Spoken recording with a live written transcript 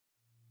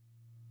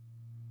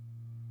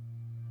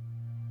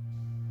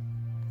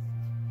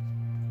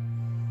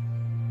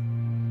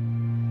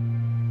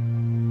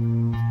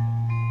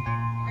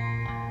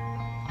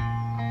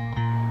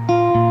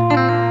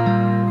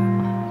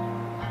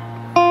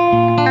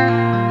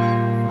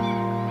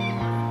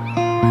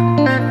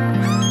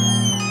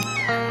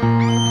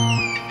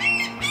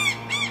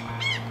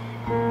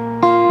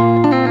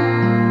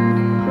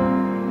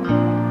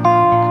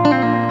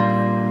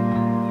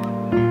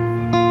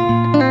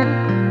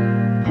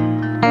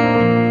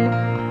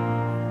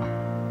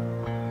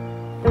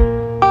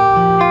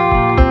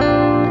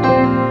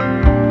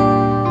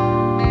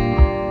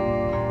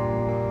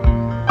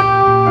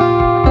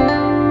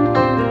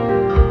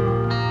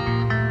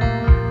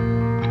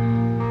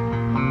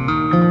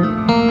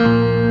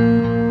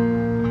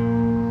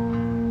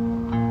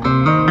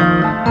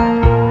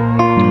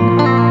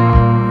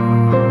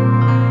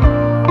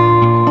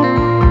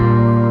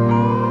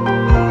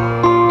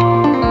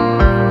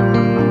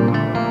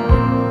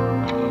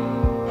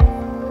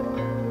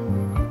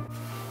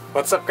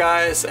What's up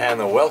guys, and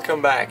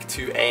welcome back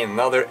to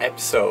another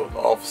episode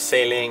of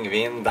Sailing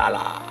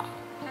Vinderla.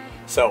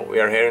 So we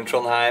are here in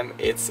Trondheim.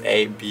 It's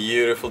a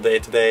beautiful day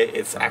today.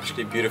 It's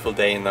actually beautiful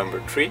day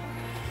number 3.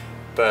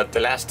 But the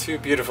last 2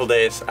 beautiful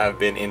days I've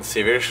been in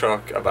severe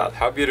shock about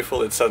how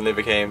beautiful it suddenly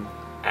became,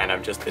 and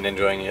I've just been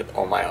enjoying it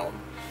on my own.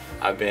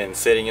 I've been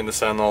sitting in the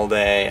sun all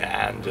day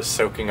and just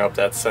soaking up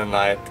that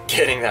sunlight,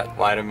 getting that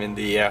vitamin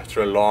D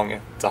after a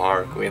long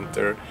dark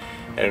winter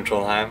here in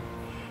Trondheim.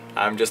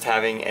 I'm just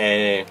having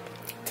a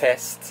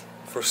test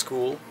for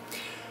school.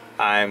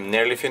 I'm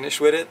nearly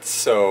finished with it,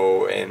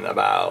 so in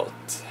about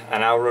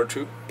an hour or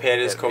 2 Per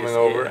is coming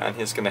over and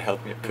he's gonna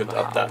help me put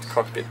up that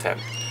cockpit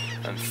tent.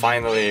 And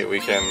finally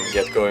we can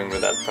get going with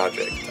that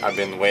project. I've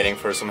been waiting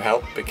for some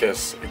help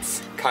because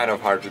it's kind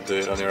of hard to do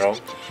it on your own.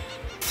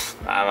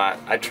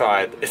 I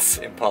tried, it's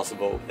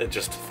impossible, it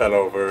just fell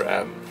over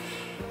and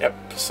yep,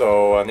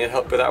 so I need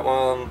help with that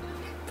one.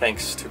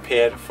 Thanks to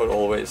Per for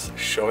always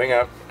showing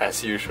up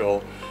as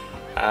usual.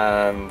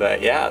 And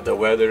yeah, the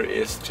weather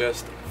is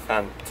just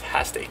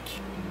fantastic.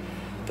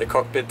 The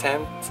cockpit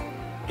tent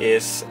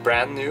is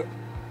brand new,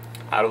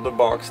 out of the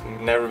box,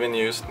 never been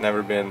used,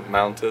 never been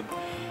mounted.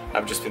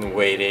 I've just been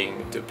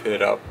waiting to put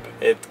it up.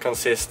 It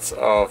consists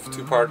of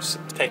 2 parts,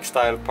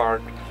 textile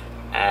part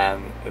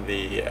and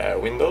the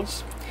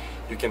windows.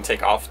 You can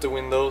take off the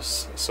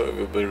windows, so it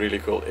will be really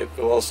cool. It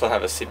will also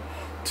have a zip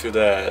to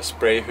the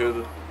spray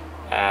hood,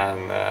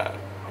 and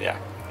yeah,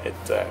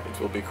 it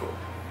will be cool.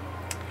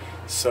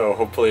 So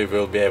hopefully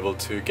we'll be able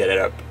to get it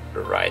up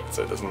right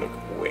so it doesn't look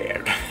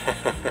weird.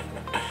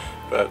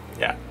 But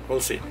yeah,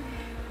 we'll see.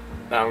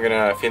 Now I'm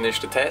gonna finish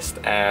the test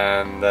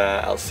and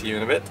I'll see you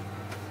in a bit.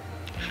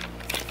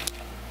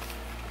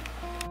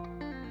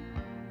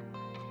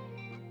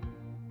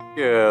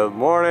 Good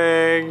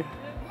morning!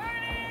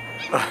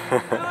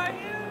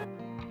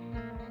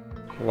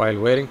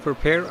 While waiting for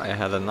Per, I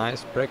had a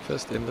nice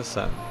breakfast in the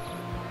sun.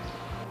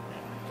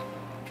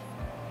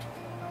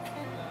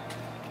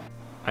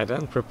 I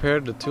then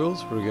prepared the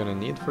tools we're gonna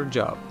need for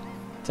job.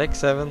 Tech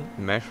 7,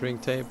 measuring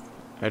tape,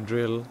 a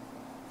drill,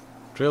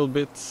 drill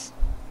bits,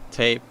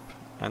 tape,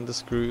 and the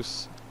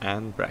screws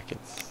and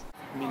brackets.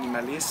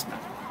 Minimalism.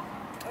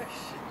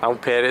 Now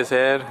Per is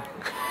here.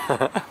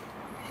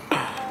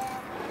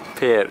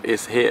 Per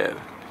is here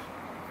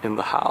in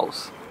the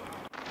house.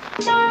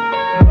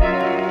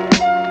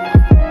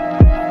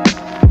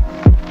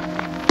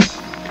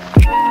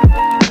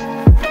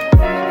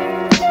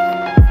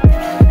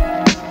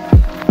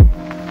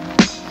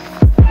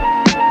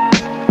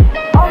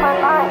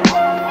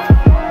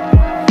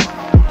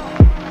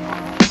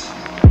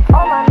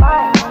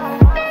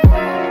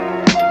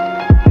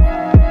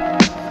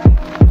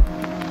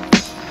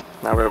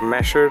 Now we've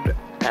measured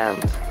and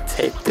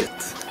taped it.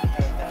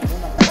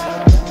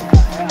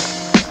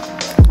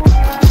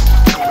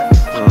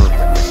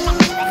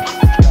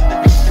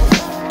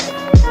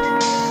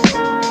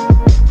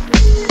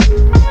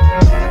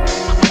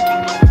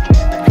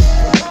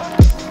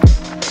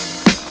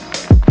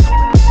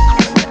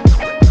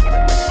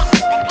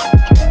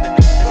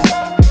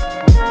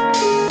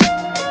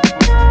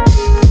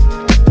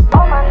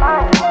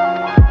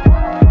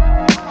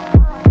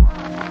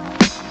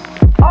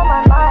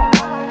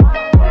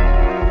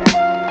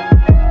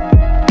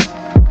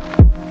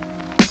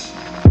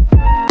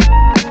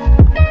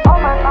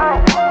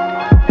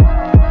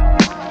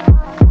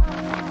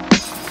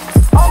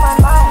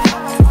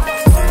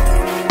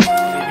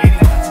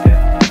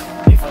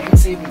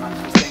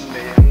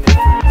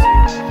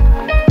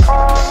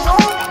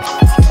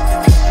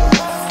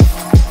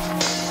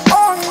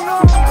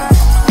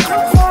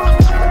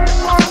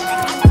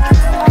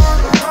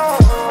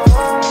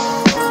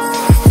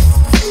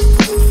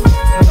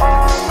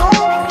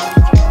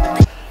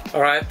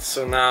 Alright,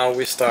 so now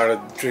we started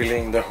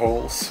drilling the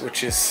holes,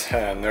 which is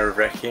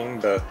nerve-wracking,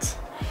 but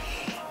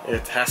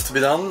it has to be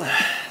done.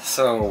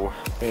 So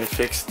we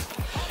fixed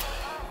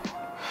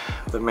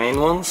the main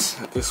ones,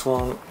 this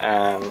one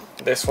and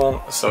this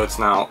one, so it's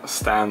now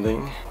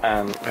standing,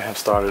 and we have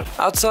started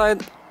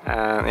outside.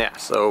 And yeah,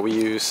 so we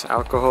use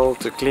alcohol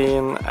to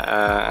clean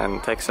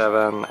and Tech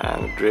 7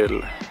 and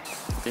drill.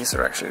 These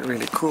are actually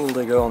really cool,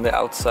 they go on the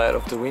outside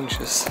of the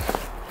winches.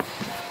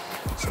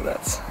 So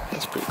that's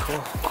pretty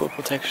cool. Cool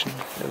protection,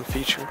 little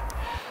feature.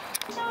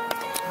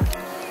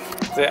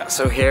 So yeah,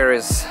 so here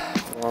is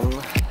one,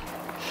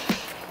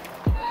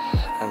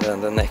 and then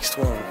the next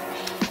one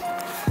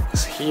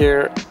is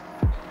here.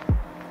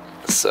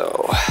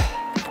 So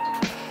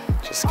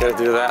just gotta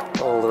do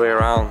that all the way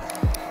around,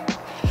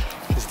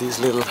 because these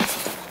little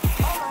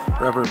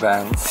rubber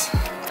bands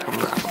come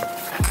around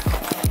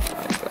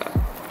like that.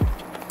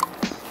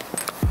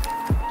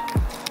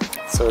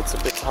 So it's a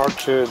bit hard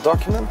to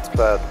document,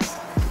 but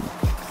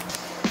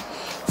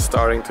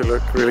starting to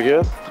look really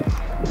good.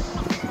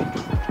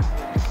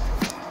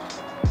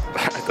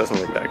 It doesn't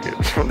look that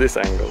good from this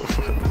angle.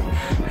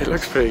 It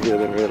looks pretty good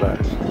in real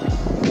life.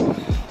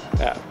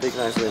 Yeah, big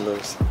nice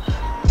windows.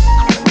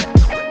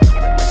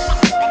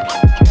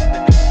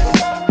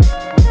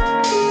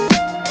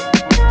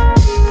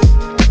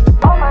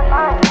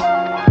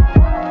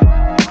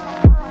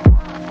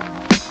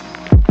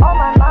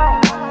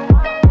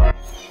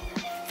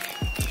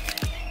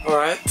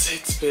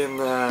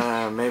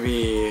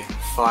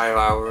 5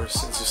 hours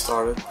since we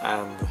started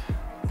and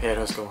Per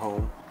has gone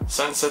home.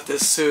 Sunset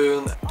is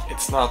soon.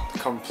 It's not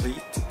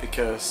complete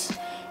because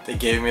they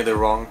gave me the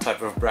wrong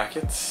type of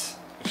brackets,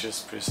 which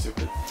is pretty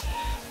stupid.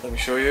 Let me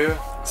show you.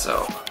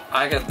 So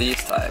I got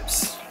these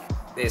types,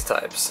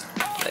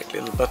 like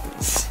little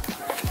buttons,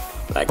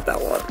 like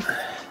that one.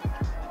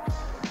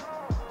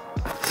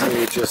 So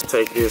you just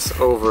take this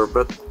over,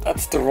 but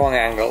that's the wrong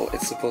angle.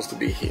 It's supposed to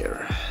be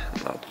here,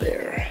 not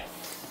there.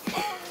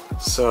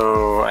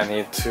 So I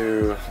need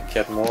to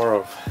get more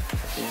of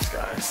these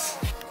guys.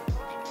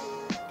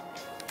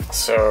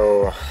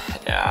 So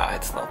yeah,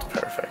 it's not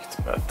perfect,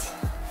 but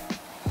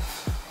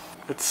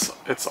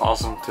it's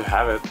awesome to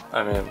have it.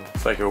 I mean,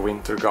 it's like a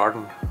winter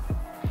garden.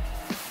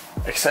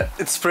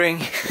 Except it's spring.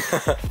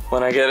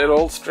 When I get it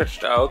all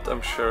stretched out,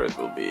 I'm sure it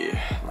will be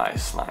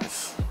nice.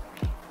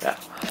 Yeah.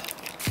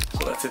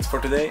 So that's it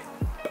for today.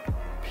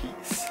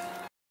 Peace.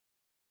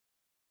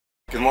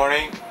 Good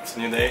morning, it's a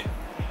new day.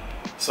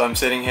 So I'm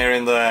sitting here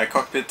in the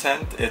cockpit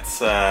tent.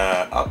 It's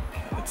up.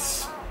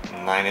 It's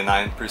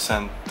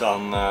 99%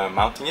 done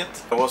mounting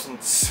it. I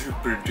wasn't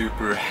super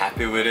duper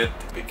happy with it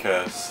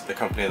because the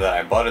company that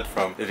I bought it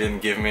from, they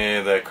didn't give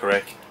me the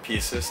correct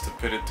pieces to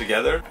put it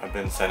together. I've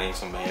been sending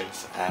some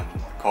mails and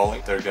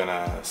calling. They're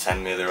gonna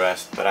send me the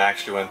rest, but I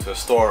actually went to a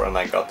store and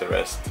I got the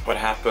rest. What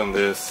happened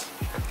is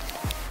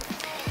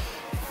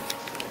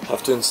I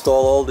have to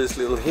install all these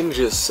little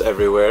hinges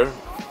everywhere,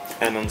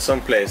 and on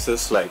some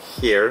places like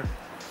here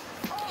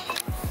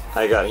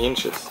I got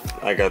hinges.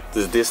 I got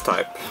this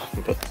type,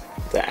 but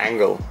the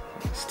angle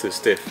is too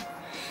stiff,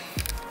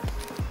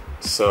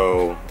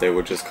 so they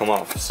would just come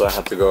off. So I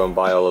had to go and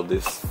buy all of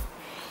these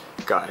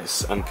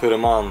guys and put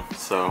them on.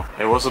 So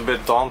it was a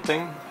bit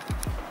daunting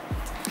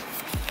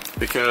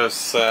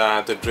because I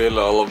had to drill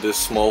all of these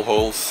small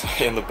holes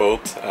in the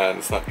boat, and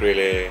it's not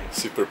really a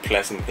super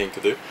pleasant thing to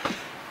do.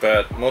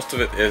 But most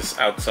of it is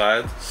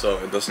outside, so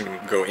it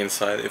doesn't go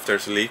inside if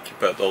there's a leak.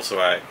 But also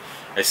I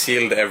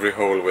sealed every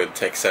hole with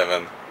Tech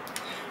 7,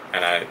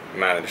 and I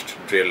managed to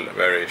drill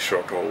very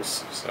short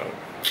holes, so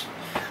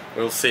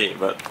we'll see.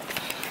 But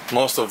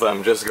most of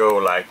them just go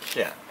like,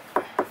 yeah,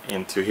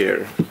 into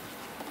here,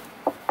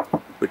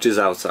 which is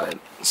outside,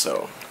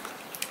 so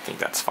I think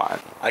that's fine.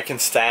 I can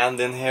stand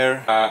in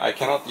here. I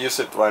cannot use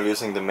it while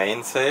using the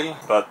mainsail,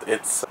 but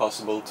it's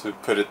possible to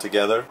put it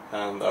together,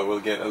 and I will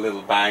get a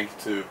little bag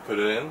to put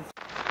it in.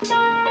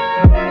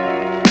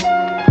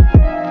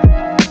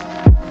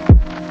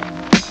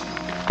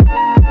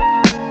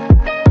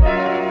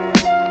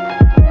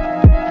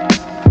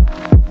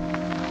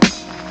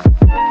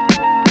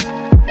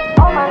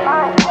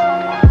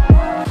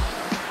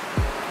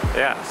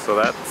 Yeah, so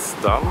that's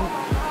done,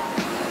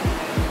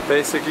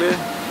 basically,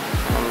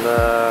 and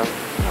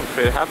I'm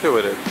pretty happy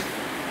with it.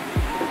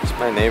 It's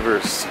my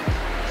neighbor's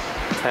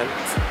tent.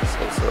 It's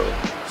also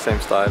same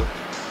style.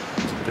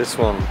 This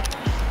one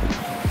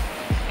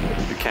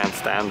you can't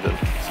stand in,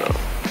 so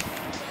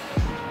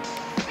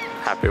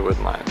happy with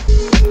mine.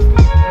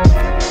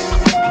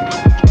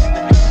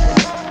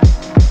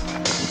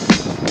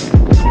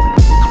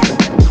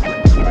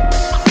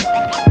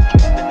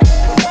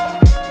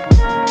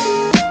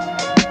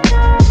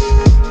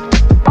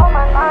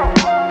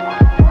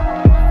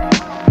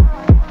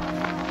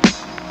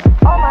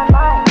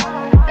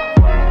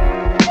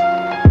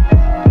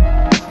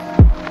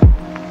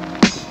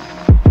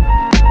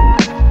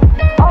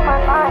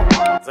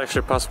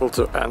 Actually possible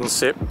to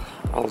unzip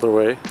all the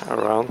way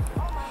around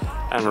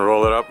and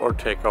roll it up, or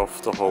take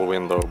off the whole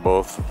window,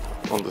 both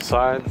on the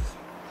sides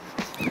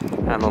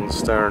and on the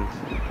stern.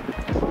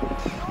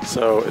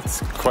 So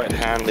it's quite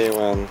handy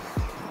when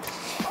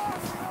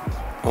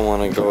I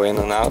want to go in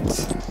and out.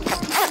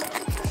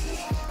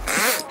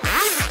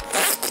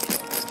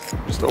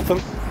 Just open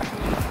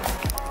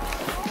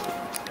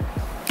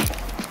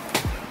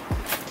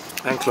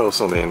and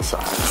close on the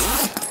inside.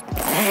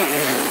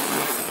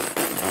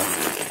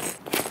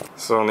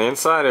 So on the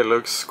inside it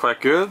looks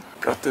quite good.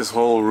 Got this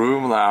whole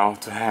room now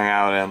to hang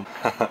out in.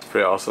 It's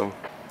pretty awesome.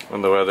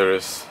 When the weather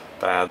is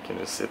bad, you can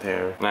just sit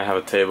here. And I have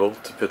a table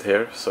to put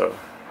here, so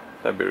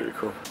that'd be really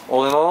cool.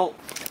 All in all,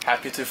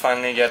 happy to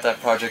finally get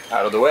that project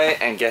out of the way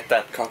and get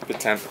that cockpit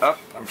tent up.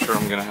 I'm sure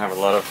I'm gonna have a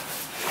lot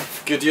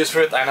of good use for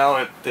it. I know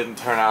it didn't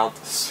turn out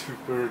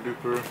super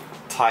duper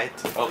tight.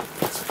 Well,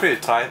 it's pretty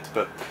tight,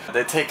 but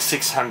they take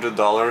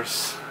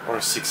 $600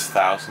 or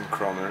 6,000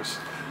 kroners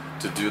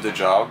to do the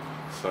job.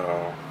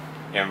 So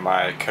in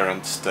my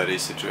current study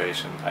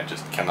situation, I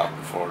just cannot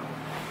afford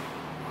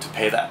to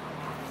pay that.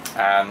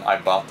 And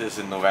I bought this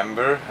in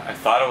November. I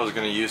thought I was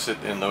going to use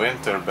it in the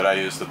winter, but I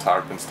used the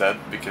tarp instead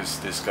because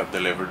this got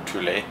delivered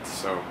too late.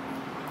 So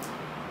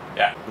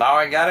yeah, now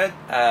I got it,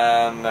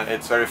 and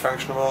it's very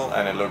functional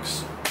and it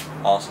looks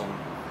awesome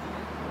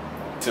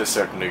to a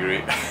certain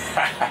degree.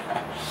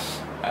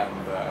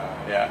 And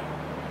yeah,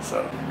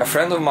 so a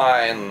friend of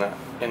mine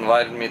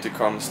invited me to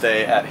come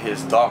stay at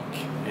his dock.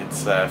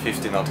 It's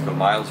 50 nautical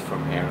miles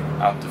from here,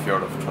 out the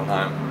fjord of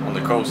Trondheim, on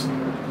the coast.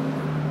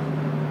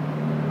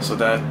 So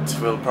that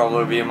will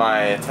probably be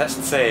my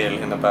test sail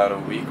in about a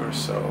week or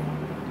so.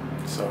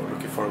 So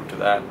looking forward forward to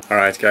that.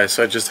 Alright guys,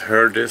 so I just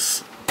heard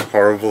this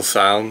horrible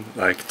sound,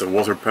 like the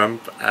water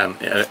pump and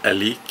a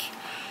leak.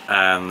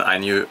 And I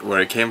knew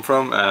where it came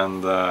from,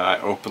 and I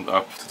opened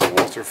up the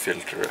water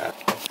filter and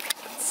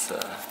it's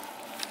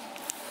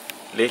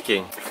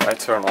leaking. If I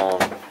turn on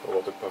the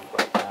water pump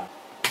right now.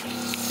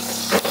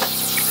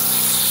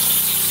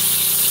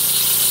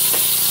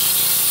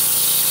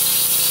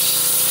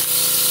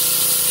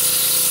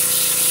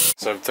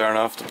 So I've turned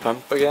off the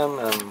pump again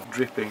and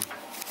dripping.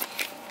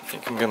 I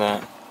think I'm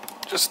gonna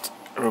just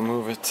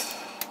remove it,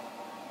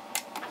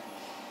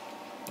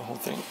 the whole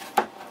thing.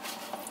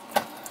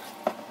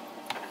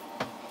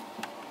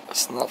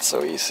 It's not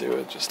so easy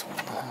with just one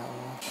hand.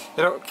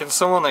 You know, can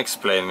someone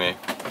explain me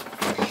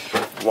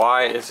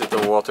why is it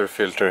a water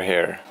filter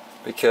here?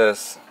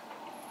 Because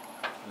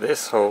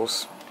this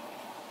hose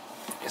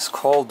is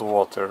cold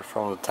water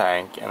from the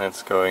tank and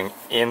it's going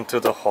into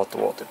the hot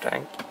water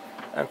tank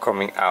and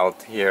coming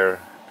out here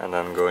and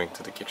then going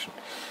to the kitchen.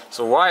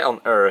 So why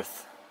on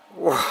earth,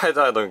 I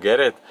don't get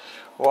it,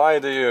 why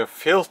do you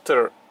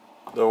filter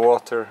the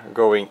water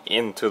going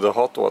into the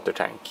hot water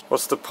tank?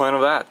 What's the point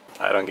of that?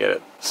 I don't get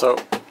it. So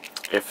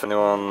if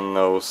anyone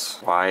knows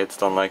why it's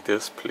done like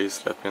this,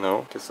 please let me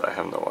know, because I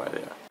have no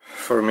idea.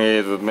 For me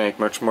it would make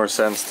much more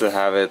sense to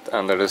have it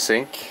under the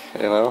sink,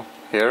 you know,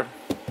 here,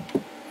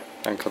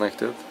 and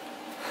connected.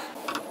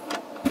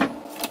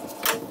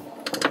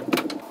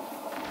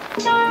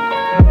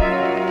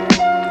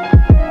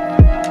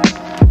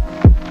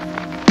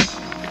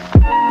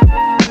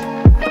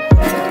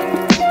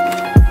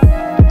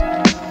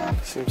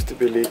 Seems to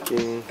be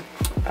leaking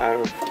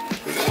out of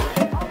here.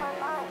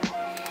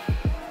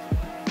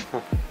 Huh,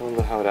 I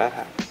wonder how that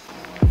happened.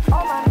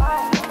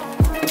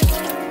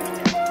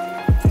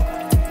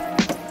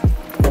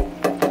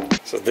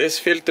 So this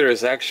filter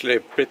is actually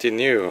pretty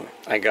new.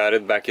 I got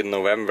it back in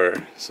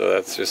November, so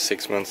that's just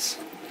 6 months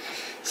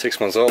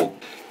old.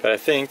 But I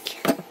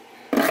think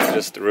I'll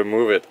just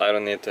remove it. I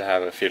don't need to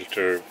have a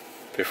filter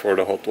before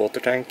the hot water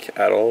tank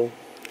at all.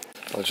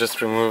 I'll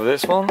just remove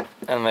this one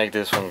and make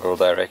this one go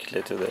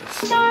directly to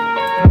this.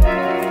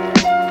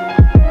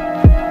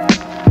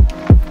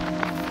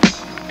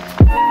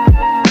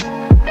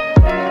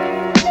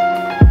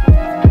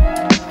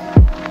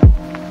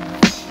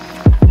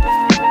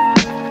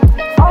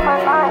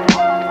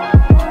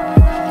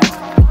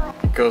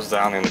 Goes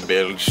down in the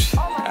bilge,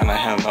 and I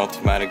have an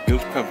automatic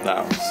bilge pump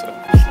now, so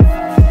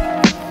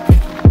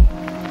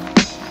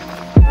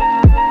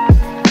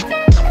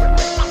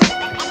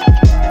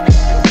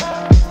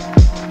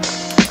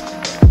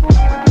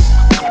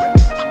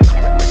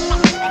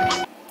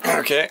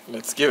okay,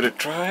 let's give it a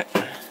try.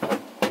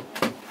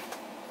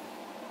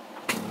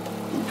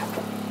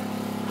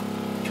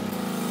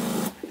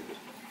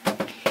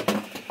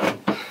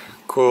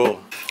 Cool.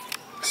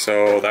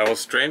 So that was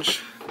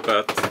strange,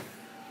 but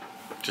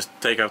just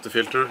take out the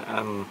filter,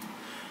 and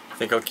I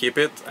think I'll keep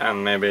it,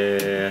 and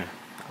maybe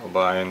I'll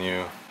buy a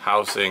new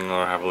housing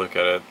or have a look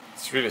at it.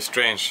 It's really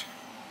strange.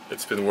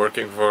 It's been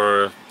working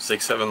for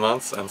 6-7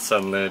 months and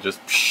suddenly just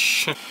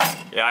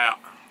yeah.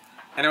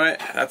 Anyway,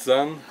 that's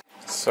done.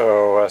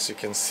 So as you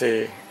can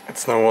see,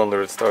 it's no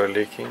wonder it started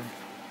leaking.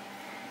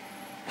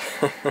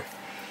 I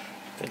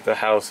think the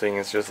housing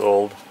is just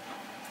old.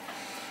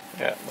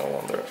 Yeah, no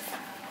wonder.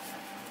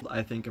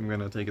 I think I'm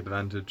gonna take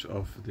advantage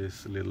of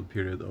this little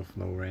period of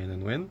no rain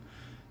and wind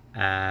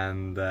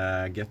and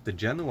get the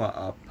Genoa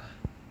up.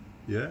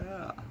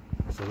 Yeah,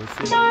 so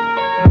let's see.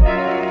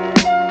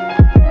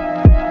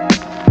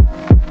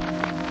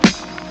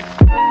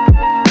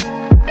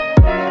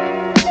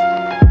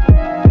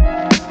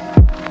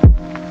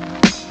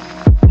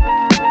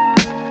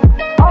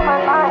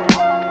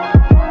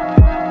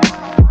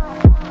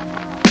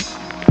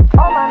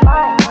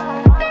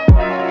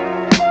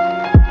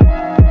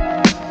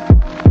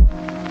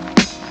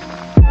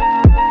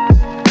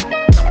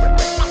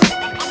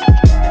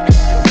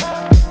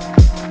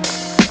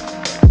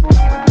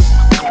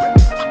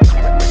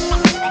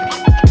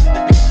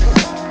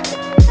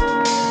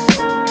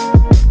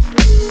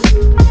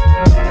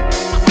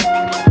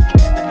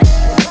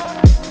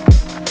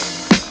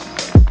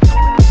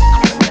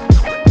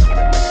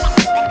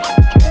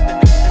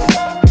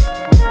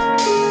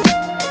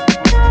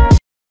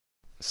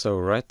 So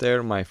right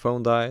there my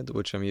phone died,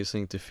 which I'm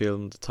using to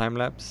film the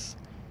time-lapse,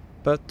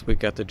 but we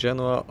got the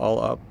Genoa all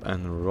up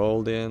and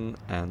rolled in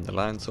and the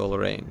lines all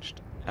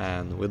arranged,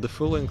 and with the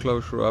full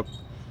enclosure up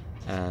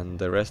and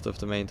the rest of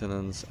the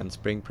maintenance and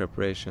spring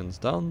preparations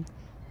done,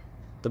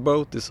 the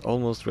boat is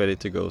almost ready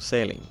to go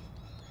sailing.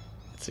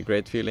 It's a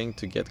great feeling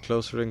to get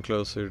closer and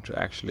closer to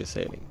actually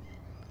sailing.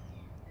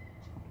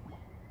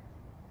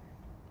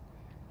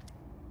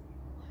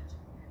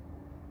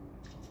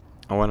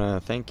 I want to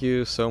thank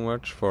you so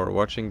much for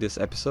watching this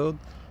episode,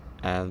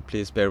 and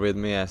please bear with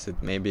me as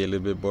it may be a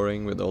little bit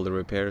boring with all the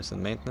repairs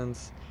and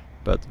maintenance,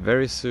 but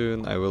very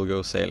soon I will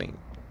go sailing,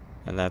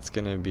 and that's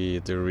gonna be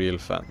the real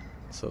fun.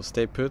 So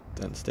stay put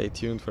and stay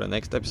tuned for the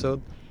next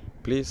episode.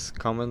 Please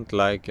comment,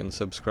 like and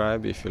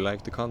subscribe if you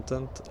like the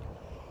content,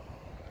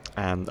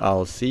 and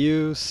I'll see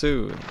you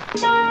soon.